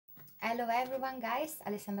Hello everyone guys,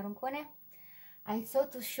 Alessandra Roncone. I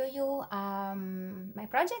thought to show you my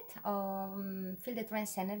project, Feel the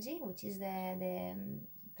Trance Energy, which is the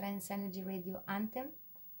Trance Energy radio anthem.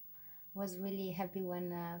 Was really happy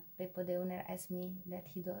when Peppo, the owner, asked me that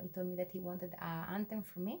he told me that he wanted an anthem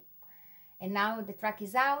for me. And now the track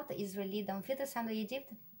is out, is released on Filter Sound of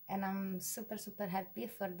Egypt, and I'm super happy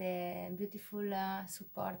for the beautiful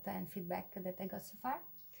support and feedback that I got so far.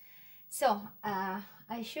 So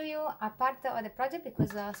I show you a part of the project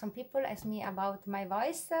because some people ask me about my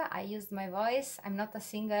voice. I used my voice. I'm not a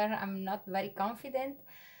singer. I'm not very confident,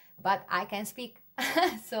 but I can speak.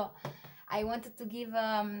 So I wanted to give,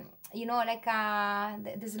 you know, like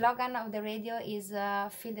the slogan of the radio is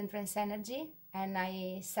Feel the Trance Energy, and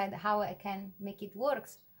I said how I can make it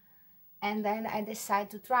works. And then I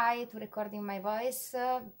decided to try to recording my voice,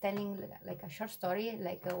 telling like a short story,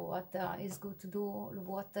 like what is good to do,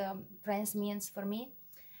 what trance means for me.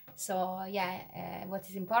 So yeah, what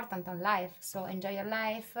is important on life. So enjoy your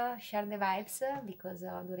life, share the vibes, because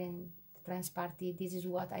during the trance party, this is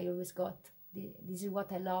what I always got. This is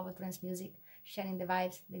what I love, trance music, sharing the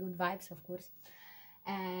vibes, the good vibes, of course,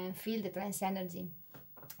 and feel the trance energy.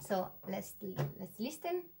 So let's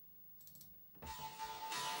listen.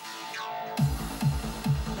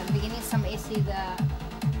 At the beginning, some acid,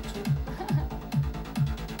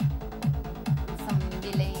 some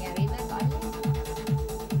delay reverb only,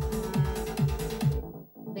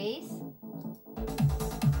 bass,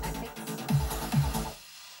 effects,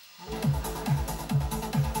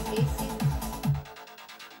 acid,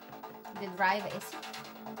 the drive acid,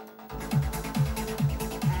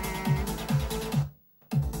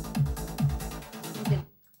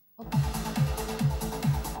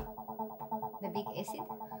 and the big acid.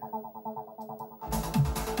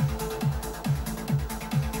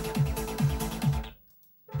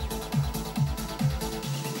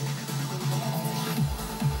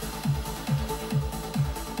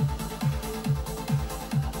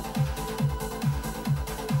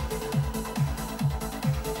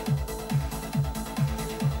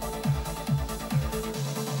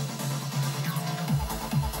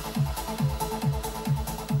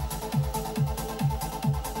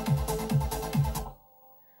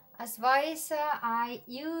 As voice, I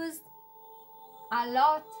used a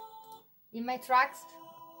lot in my tracks.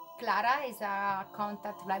 Clara is a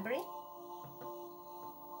contact library.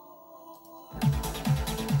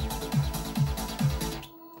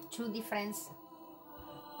 Two different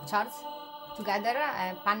charts together,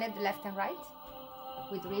 panned left and right,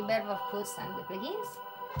 with reverb, of course, and the plugins.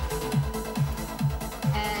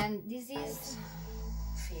 And this is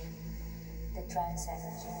Feel the trance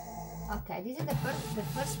energy. Okay, this is the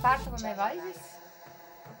first part of my voice.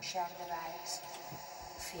 Share the vibes.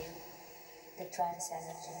 Feel the trance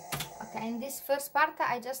energy. Okay, in this first part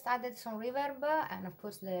I just added some reverb and of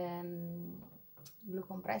course the glue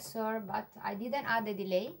compressor, but I didn't add the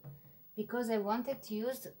delay because I wanted to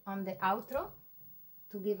use on the outro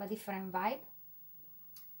to give a different vibe.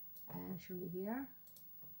 Should be here.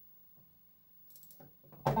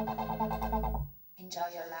 Enjoy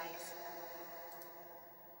your life.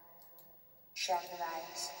 Share the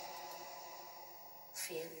vibes.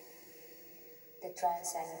 Feel the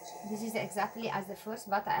trance energy. This is exactly as the first,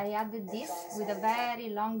 but I added this with a very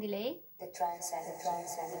long delay. The trance energy.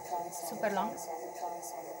 Super long.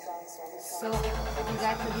 So you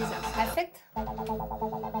get this effect.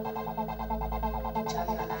 Enjoy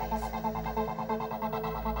your life.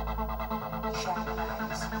 Share the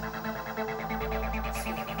vibes.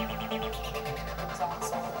 Feel the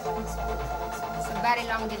trance energy. So very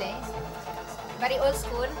long delays. Very old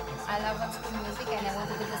school. I love old school music and I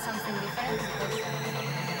wanted to do something different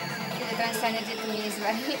because the trance energy to me is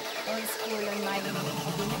very old school in my opinion.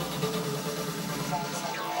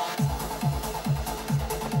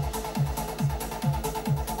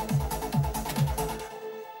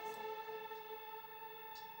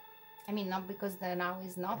 I mean, not because the now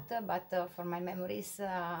is not, but for my memories,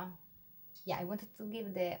 yeah, I wanted to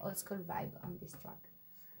give the old school vibe on this track,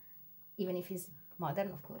 even if it's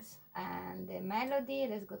modern, of course. And the melody,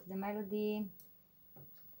 let's go to the melody.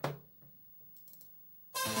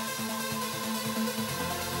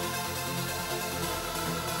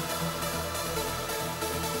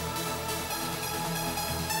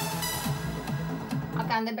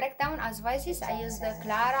 Okay, on the breakdown as voices, I used the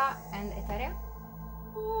Clara and Etherea.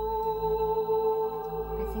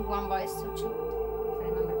 I think one voice to two, if I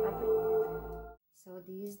remember properly. So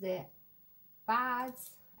this is the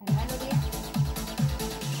pads and melody.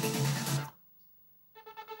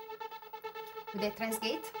 With the trance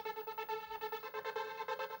gate,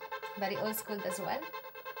 very old school as well.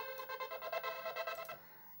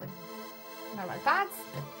 normal pads,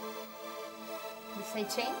 the side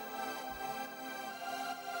chain.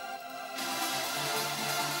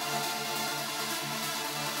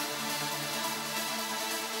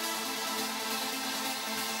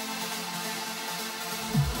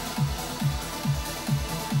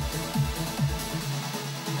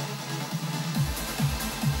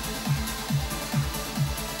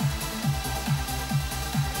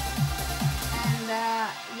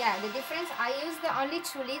 Yeah, the difference, I use the only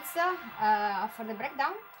two leads for the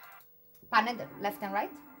breakdown, panel left and right,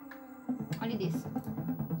 only this,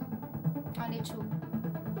 only two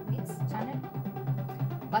leads channel,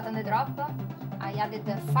 but on the drop I added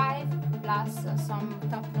the 5 plus some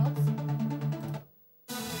top notes.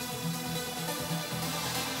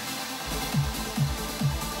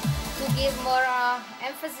 To give more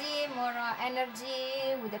emphasis, more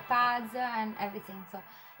energy with the pads and everything. So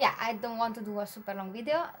yeah, I don't want to do a super long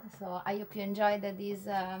video, so I hope you enjoyed this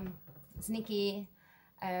sneaky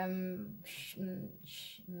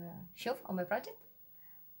show of my project.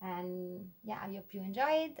 And yeah, I hope you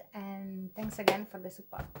enjoyed, and thanks again for the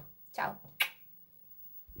support. Ciao.